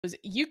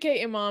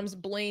UK imams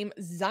blame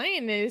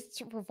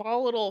Zionists for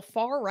volatile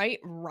far-right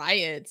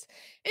riots.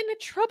 In a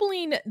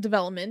troubling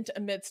development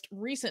amidst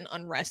recent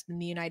unrest in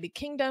the United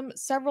Kingdom,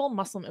 several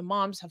Muslim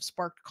imams have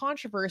sparked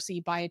controversy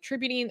by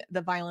attributing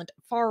the violent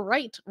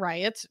far-right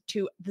riots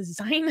to the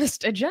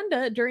Zionist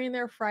agenda during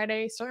their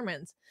Friday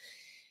sermons.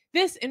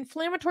 This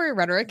inflammatory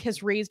rhetoric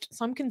has raised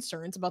some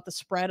concerns about the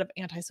spread of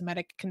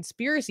anti-Semitic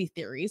conspiracy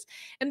theories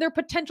and their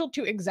potential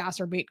to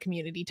exacerbate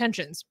community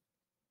tensions.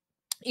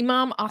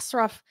 Imam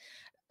Ashraf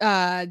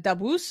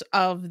Dabous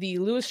of the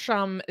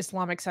Lewisham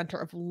Islamic Centre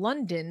of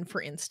London, for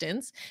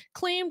instance,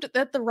 claimed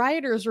that the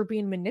rioters were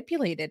being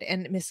manipulated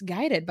and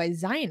misguided by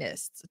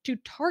Zionists to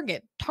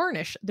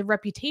tarnish the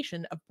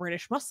reputation of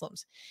British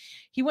Muslims.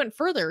 He went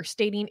further,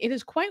 stating it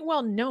is quite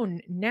well known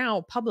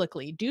now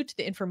publicly, due to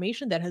the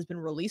information that has been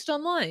released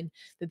online,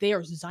 that they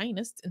are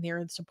Zionists and they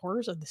are the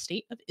supporters of the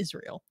state of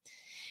Israel.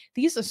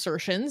 These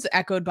assertions,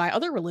 echoed by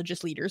other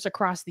religious leaders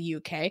across the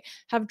UK,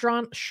 have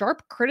drawn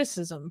sharp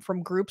criticism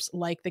from groups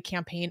like the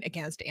Campaign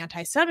Against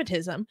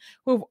Antisemitism,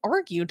 who have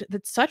argued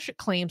that such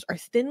claims are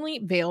thinly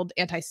veiled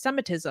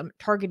antisemitism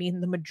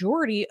targeting the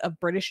majority of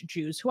British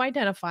Jews who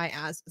identify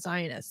as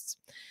Zionists.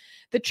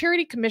 The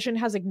Charity Commission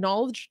has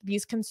acknowledged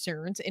these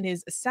concerns and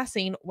is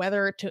assessing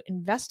whether to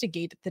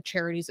investigate the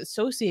charities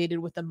associated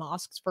with the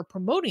mosques for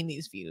promoting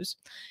these views,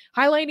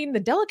 highlighting the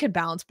delicate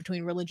balance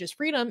between religious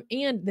freedom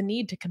and the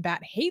need to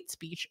combat hate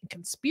speech and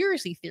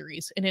conspiracy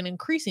theories in an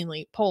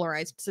increasingly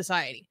polarized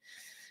society.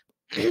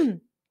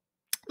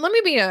 Let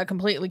me be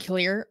completely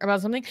clear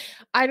about something.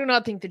 I do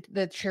not think that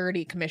the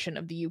Charity Commission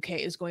of the UK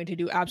is going to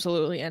do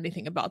absolutely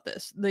anything about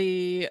this.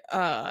 The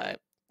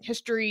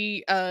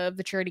history of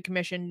the Charity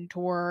Commission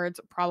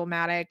towards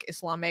problematic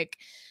Islamic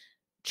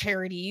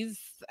charities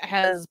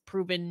has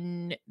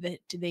proven that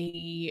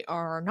they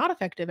are not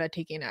effective at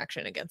taking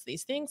action against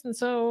these things. And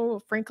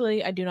so,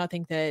 frankly, I do not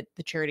think that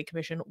the Charity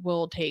Commission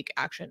will take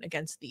action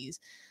against these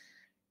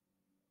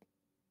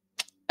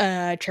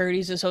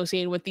charities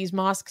associated with these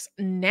mosques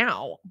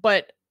now.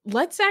 But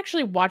let's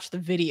actually watch the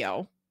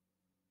video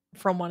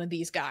from one of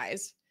these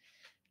guys.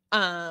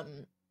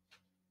 And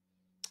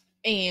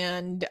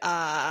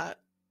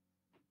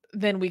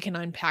then we can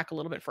unpack a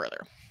little bit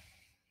further.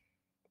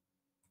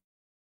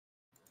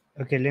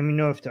 Okay, let me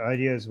know if the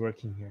audio is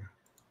working here.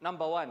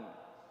 Number one.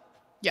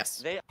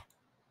 Yes.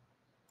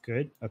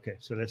 Good. Okay,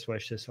 so let's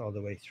watch this all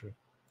the way through.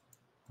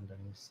 And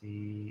let me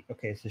see.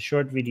 Okay, it's a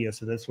short video,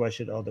 so let's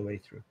watch it all the way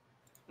through.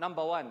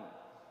 Number one,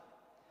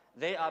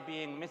 they are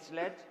being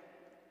misled,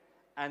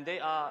 and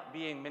they are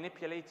being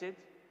manipulated,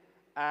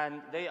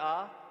 and they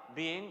are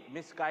being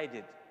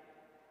misguided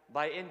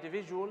by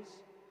individuals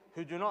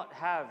who do not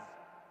have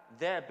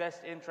their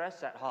best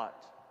interests at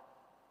heart.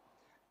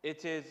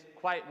 It is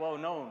quite well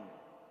known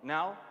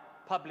now,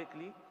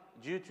 publicly,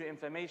 due to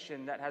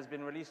information that has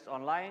been released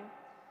online,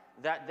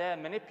 that their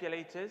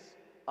manipulators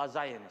are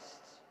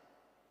Zionists.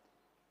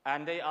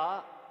 And they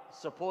are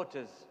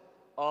supporters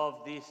of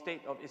the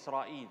state of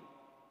Israel.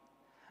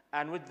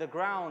 And with the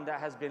ground that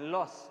has been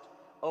lost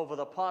over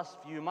the past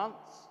few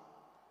months,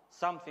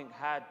 something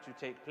had to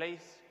take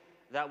place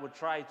that would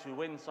try to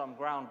win some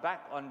ground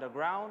back on the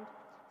ground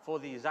for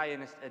the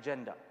Zionist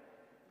agenda.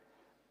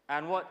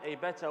 And what a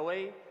better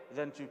way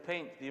than to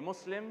paint the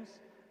Muslims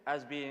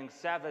as being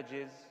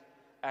savages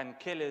and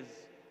killers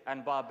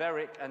and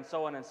barbaric and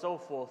so on and so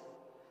forth,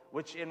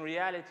 which in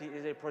reality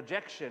is a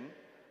projection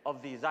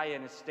of the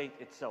Zionist state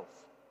itself.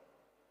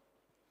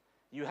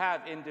 You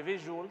have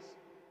individuals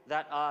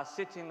that are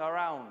sitting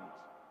around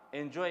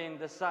enjoying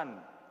the sun,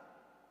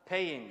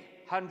 paying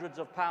hundreds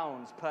of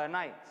pounds per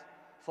night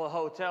for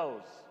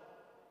hotels,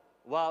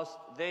 whilst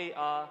they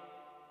are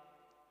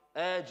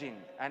urging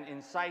and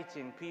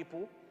inciting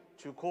people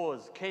to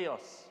cause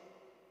chaos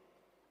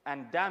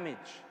and damage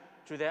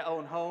to their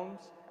own homes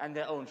and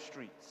their own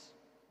streets.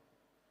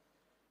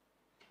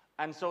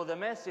 And so the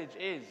message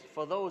is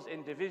for those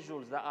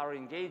individuals that are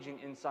engaging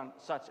in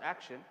such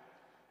action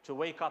to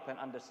wake up and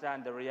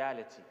understand the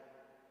reality.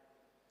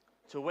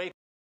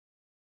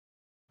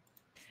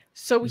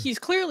 So he's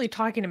clearly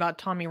talking about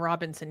Tommy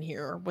Robinson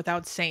here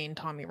without saying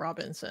Tommy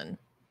Robinson.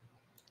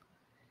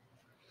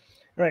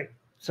 Right.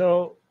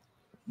 So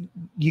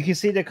you can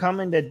see the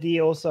comment that Dee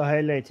also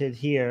highlighted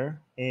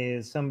here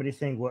is somebody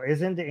saying, well,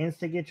 isn't the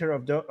instigator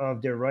of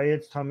the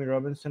riots Tommy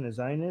Robinson a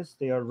Zionist?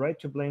 They are right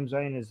to blame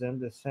Zionism,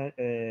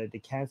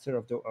 the cancer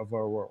of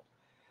our world.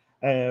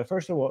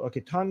 First of all, okay,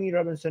 Tommy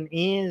Robinson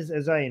is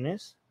a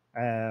Zionist.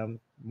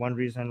 One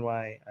reason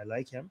why I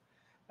like him.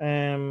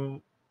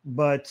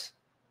 But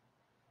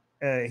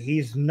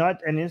he's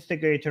not an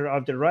instigator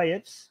of the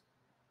riots.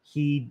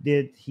 He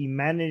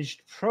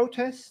managed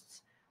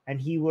protests, and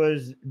he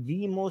was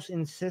the most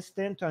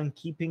insistent on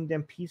keeping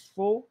them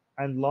peaceful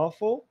and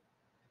lawful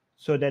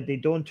so that they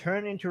don't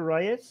turn into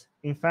riots.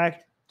 In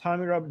fact,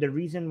 the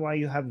reason why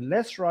you have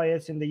less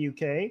riots in the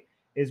UK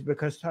is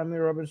because Tommy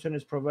Robinson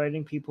is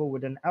providing people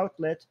with an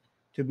outlet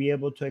to be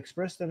able to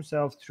express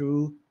themselves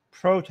through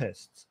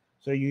protests.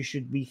 So you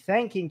should be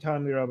thanking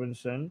Tommy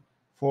Robinson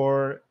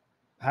for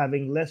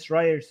having less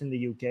riots in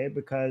the UK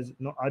because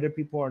no other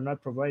people are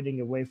not providing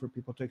a way for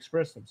people to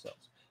express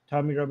themselves.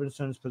 Tommy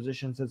Robinson's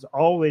positions has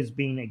always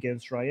been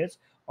against riots,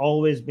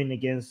 always been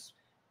against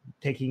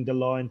taking the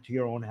law into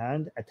your own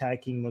hand,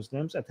 attacking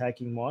Muslims,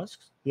 attacking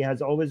mosques. He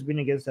has always been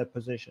against that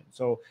position.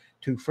 So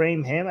to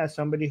frame him as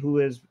somebody who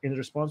is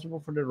responsible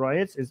for the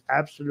riots is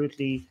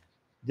absolutely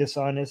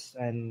dishonest,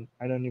 and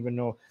I don't even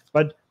know.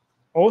 But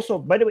also,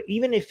 by the way,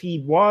 even if he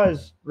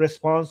was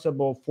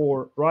responsible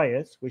for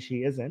riots, which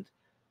he isn't,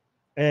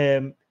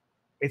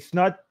 it's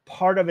not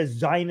part of a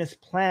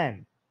Zionist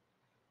plan.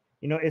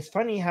 You know, it's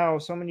funny how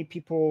so many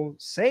people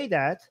say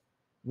that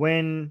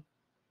when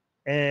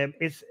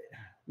it's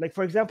like,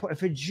 for example,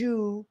 if a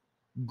Jew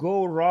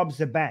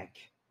robs a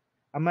bank,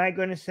 am I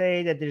going to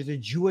say that there's a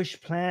Jewish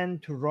plan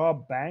to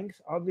rob banks?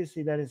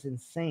 Obviously, that is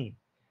insane.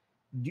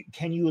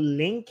 Can you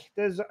link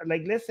this?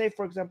 Like, let's say,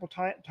 for example,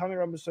 Tommy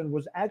Robinson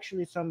was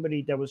actually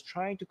somebody that was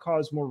trying to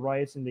cause more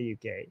riots in the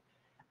UK,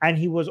 and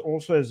he was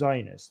also a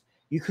Zionist.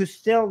 You could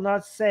still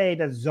not say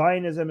that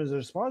Zionism is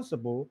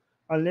responsible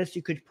unless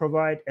you could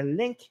provide a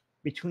link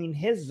between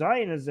his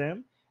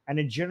Zionism and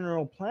a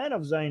general plan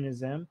of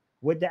Zionism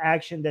with the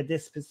action that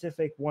this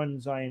specific one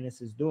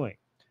Zionist is doing.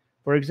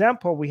 For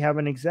example, we have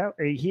an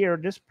example here.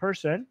 This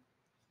person,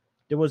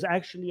 there was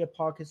actually a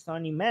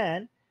Pakistani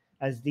man,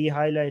 as Dee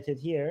highlighted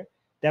here,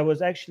 that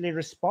was actually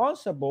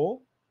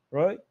responsible,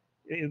 right,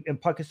 a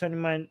Pakistani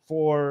man,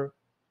 for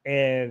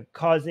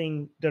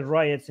causing the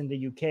riots in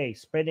the UK,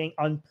 spreading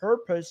on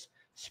purpose,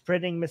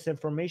 spreading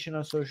misinformation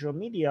on social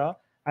media,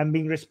 and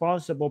being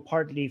responsible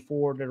partly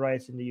for the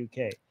riots in the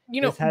UK. You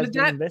know, this has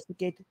been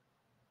investigated.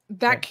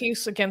 That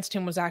case against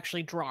him was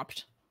actually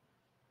dropped.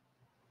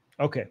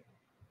 Okay.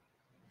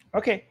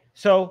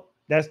 So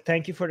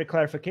thank you for the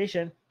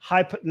clarification.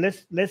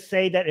 Let's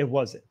say that it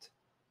wasn't.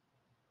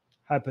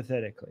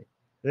 Hypothetically,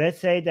 let's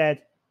say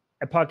that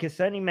a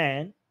Pakistani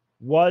man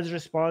was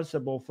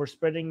responsible for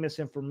spreading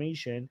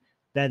misinformation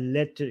that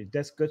led to.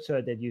 That's good,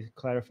 so that you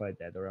clarified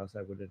that, or else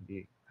I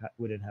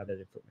wouldn't have that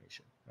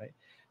information, right?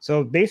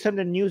 So based on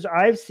the news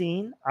I've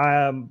seen,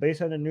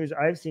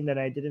 that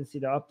I didn't see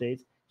the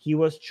updates, he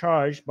was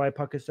charged by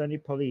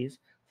Pakistani police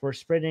for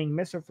spreading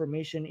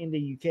misinformation in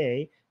the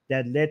UK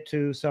that led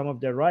to some of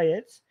the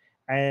riots,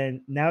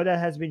 and now that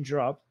has been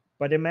dropped.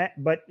 But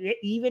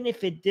even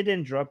if it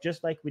didn't drop,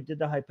 just like we did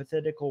the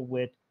hypothetical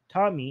with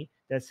Tommy,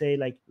 let's say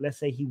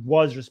he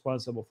was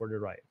responsible for the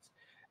riots.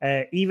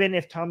 Even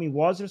if Tommy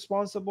was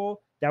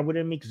responsible, that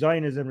wouldn't make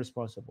Zionism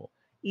responsible.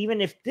 Even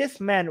if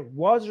this man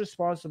was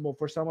responsible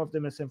for some of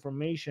the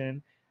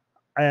misinformation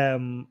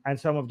and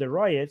some of the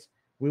riots,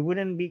 we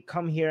wouldn't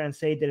come here and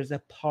say there's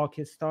a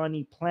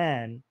Pakistani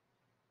plan.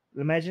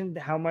 Imagine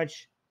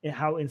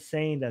how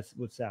insane that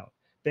would sound.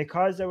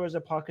 Because there was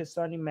a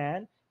Pakistani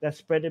man that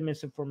spread the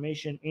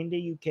misinformation in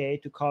the UK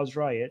to cause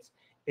riots,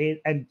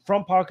 and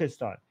from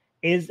Pakistan,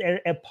 is there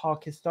a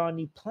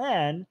Pakistani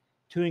plan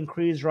to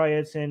increase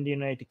riots in the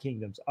United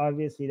Kingdom?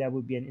 Obviously, that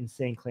would be an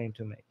insane claim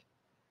to make.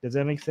 Does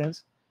that make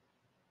sense?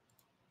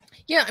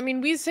 Yeah, I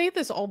mean, we say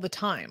this all the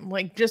time.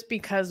 Like, just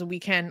because we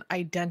can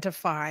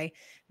identify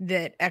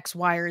that X,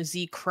 Y, or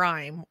Z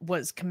crime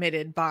was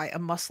committed by a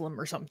Muslim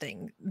or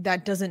something,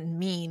 that doesn't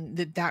mean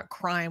that that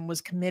crime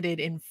was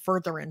committed in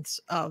furtherance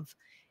of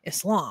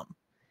Islam.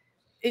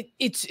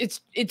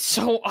 It's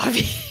so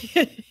obvious.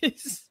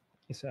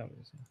 It's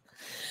obvious.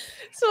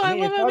 So I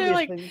love how they're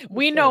like,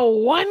 we know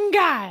one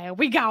guy.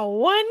 We got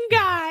one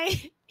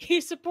guy. He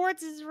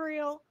supports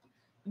Israel.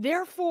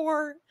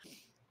 Therefore,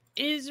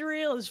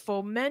 Israel is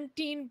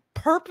fomenting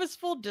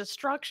purposeful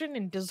destruction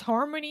and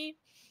disharmony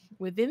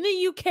within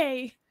the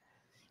UK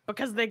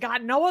because they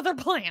got no other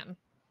plan.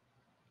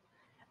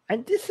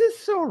 And this is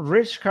so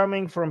rich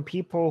coming from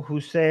people who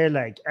say,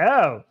 like,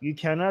 oh, you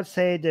cannot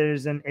say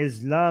there's an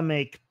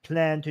Islamic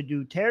plan to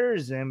do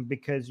terrorism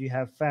because you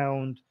have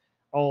found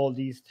all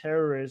these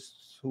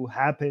terrorists who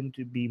happen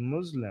to be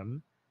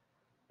Muslim.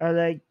 Are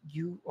like,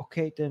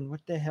 okay, then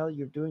what the hell?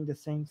 You're doing the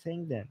same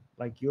thing then.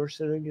 Like, you're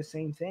doing the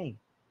same thing.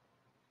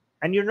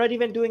 And you're not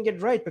even doing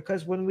it right,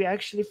 because when we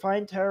actually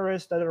find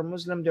terrorists that are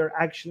Muslim, they're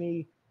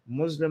actually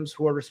Muslims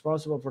who are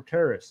responsible for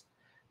terrorists.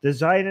 The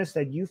Zionist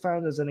that you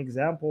found as an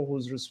example,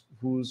 who's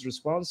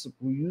responsible,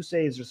 who you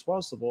say is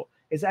responsible,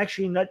 is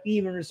actually not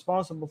even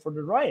responsible for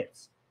the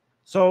riots.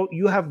 So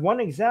you have one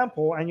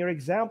example, and your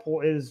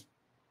example is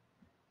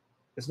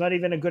not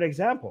even a good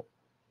example.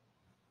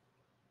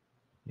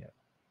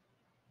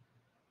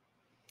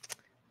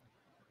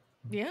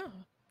 Yeah.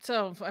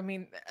 So I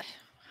mean,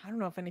 I don't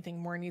know if anything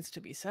more needs to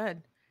be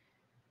said.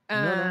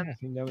 No, I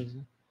think that was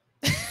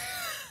it.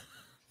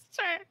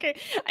 Sorry, okay.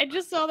 I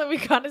just saw that we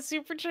got a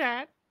super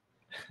chat.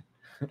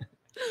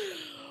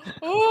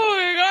 Oh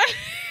my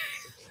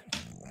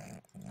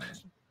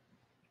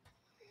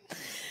god.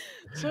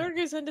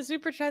 Sorge sent a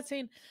super chat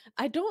saying,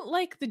 I don't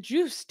like the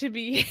juice, to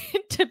be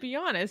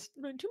honest.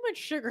 Too much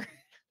sugar.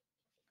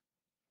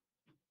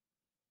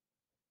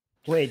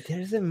 Wait,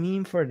 there's a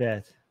meme for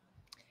that.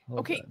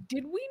 Okay,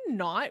 did we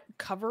not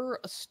cover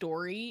a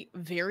story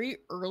very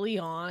early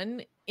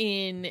on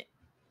in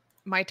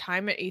my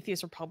time at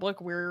Atheist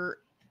Republic where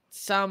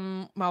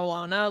some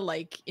Maulana,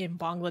 like in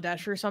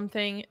Bangladesh or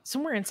something,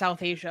 somewhere in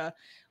South Asia,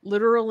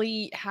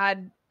 literally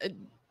had a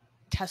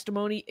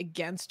testimony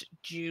against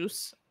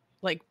Jews,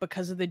 like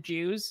because of the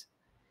Jews.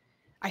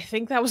 I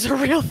think that was a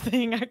real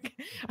thing.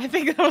 I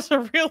think that was a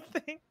real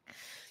thing.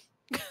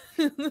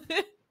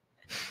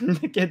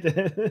 Look at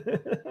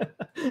that.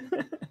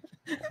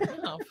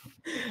 Oh,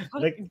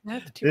 Like,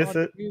 death to this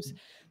all is, Jews.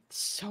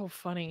 So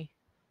funny.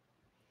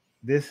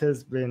 this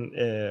has been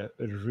a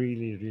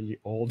really, really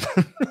old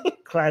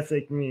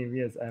classic meme.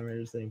 Yes, I'm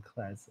really saying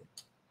classic.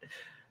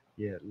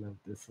 Yeah, love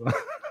this one.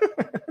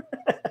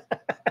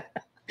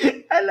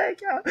 I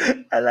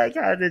like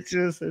how the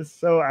Jews is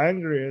so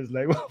angry. It's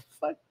like, well,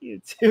 fuck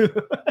you too.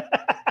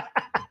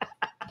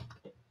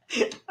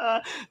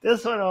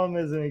 This one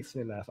always makes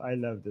me laugh. I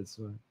love this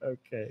one.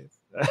 Okay.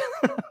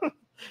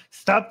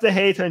 Stop the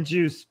hate on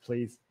Jews,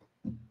 please.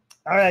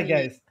 All right,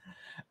 guys.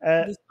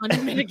 This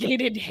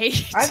unmitigated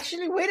hate.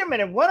 Actually, wait a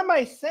minute. What am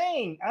I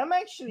saying? I'm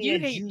actually You a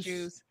hate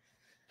Jews.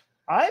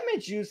 I'm a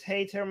Jews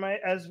hater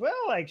as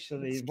well,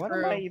 actually. It's What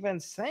true. am I even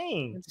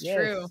saying? It's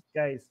true.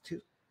 Guys,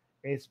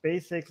 it's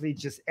basically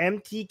just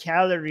empty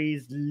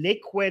calories,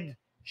 liquid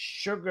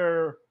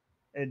sugar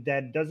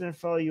that doesn't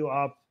fill you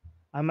up.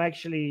 I'm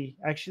actually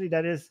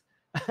that is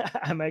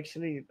I'm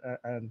actually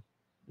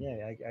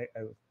yeah,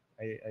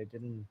 I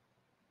didn't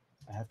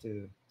I have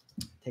to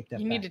take that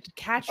You back. needed to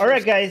catch All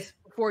right, guys,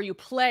 before you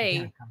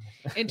play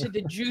into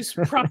the juice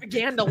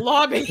propaganda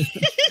lobby.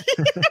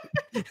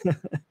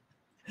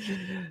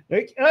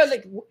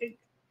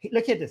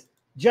 Look at this.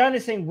 John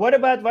is saying, what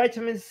about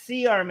vitamin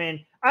C,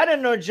 Armin? I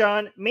don't know,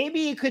 John. Maybe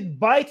you could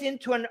bite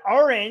into an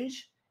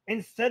orange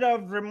instead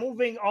of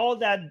removing all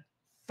that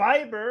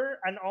fiber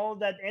and all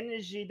that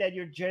energy that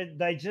your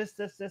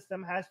digestive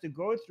system has to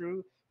go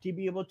through to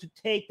be able to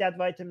take that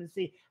vitamin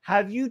C.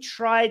 Have you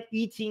tried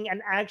eating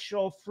an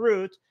actual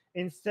fruit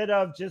instead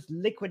of just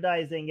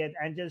liquidizing it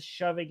and just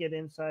shoving it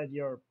inside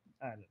your,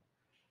 I don't know.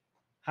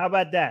 How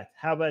about that?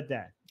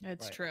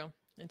 It's Right. true.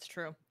 It's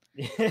true.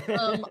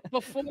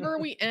 Before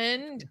we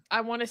end,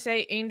 I want to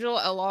say, Angel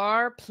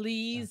LR,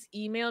 please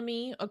email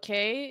me.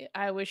 Okay,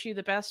 I wish you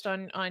the best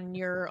on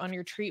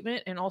your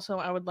treatment, and also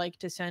I would like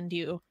to send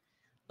you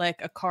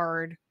like a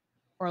card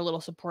or a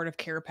little supportive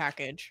care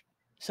package.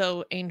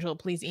 So, Angel,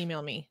 please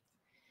email me.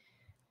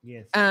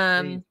 Yes.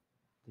 Please.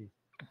 Please.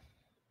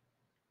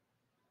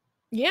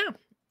 Yeah.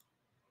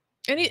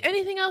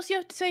 Anything else you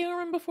have to say,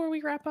 Orman, before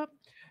we wrap up?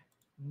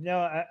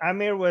 No,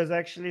 Amir was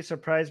actually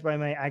surprised by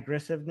my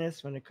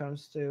aggressiveness when it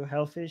comes to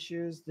health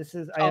issues.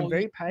 I am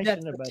very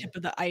passionate about the tip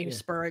of the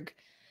iceberg.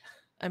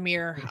 Yeah.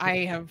 Amir,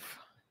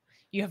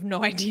 you have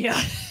no idea.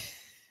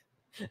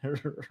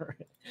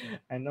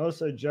 And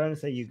also John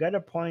said, you got a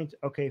point.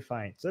 Okay,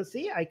 fine. So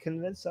see, I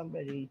convinced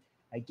somebody.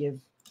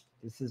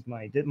 This is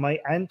my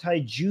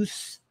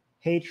anti-juice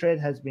hatred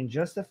has been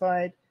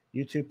justified.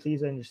 You two,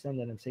 please understand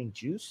that I'm saying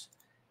juice.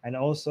 And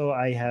also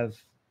I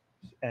have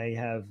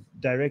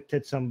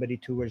directed somebody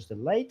towards the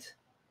light,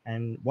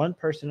 and one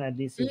person at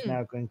least is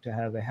now going to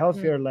have a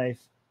healthier life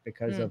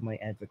because of my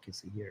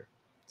advocacy here.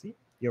 See,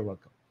 you're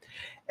welcome.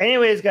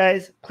 Anyways,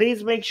 guys,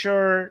 please make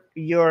sure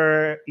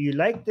you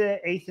like the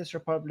Atheist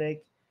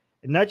Republic,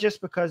 not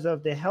just because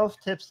of the health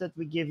tips that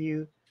we give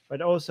you,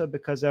 but also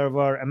because of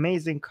our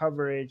amazing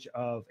coverage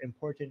of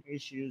important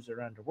issues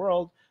around the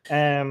world.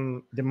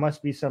 There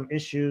must be some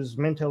issues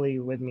mentally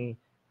with me,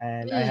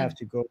 and I have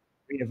to go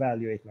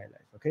reevaluate my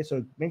life. Okay,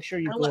 so make sure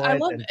you go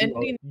ahead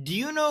and do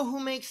you know who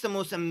makes the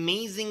most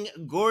amazing,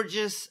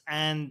 gorgeous,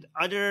 and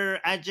other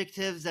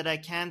adjectives that I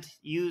can't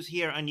use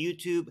here on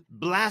YouTube,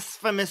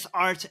 blasphemous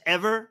art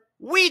ever?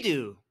 We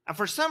do. And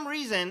for some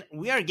reason,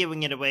 we are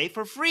giving it away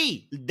for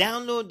free.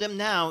 Download them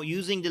now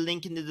using the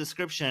link in the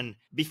description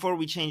before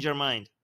we change our mind.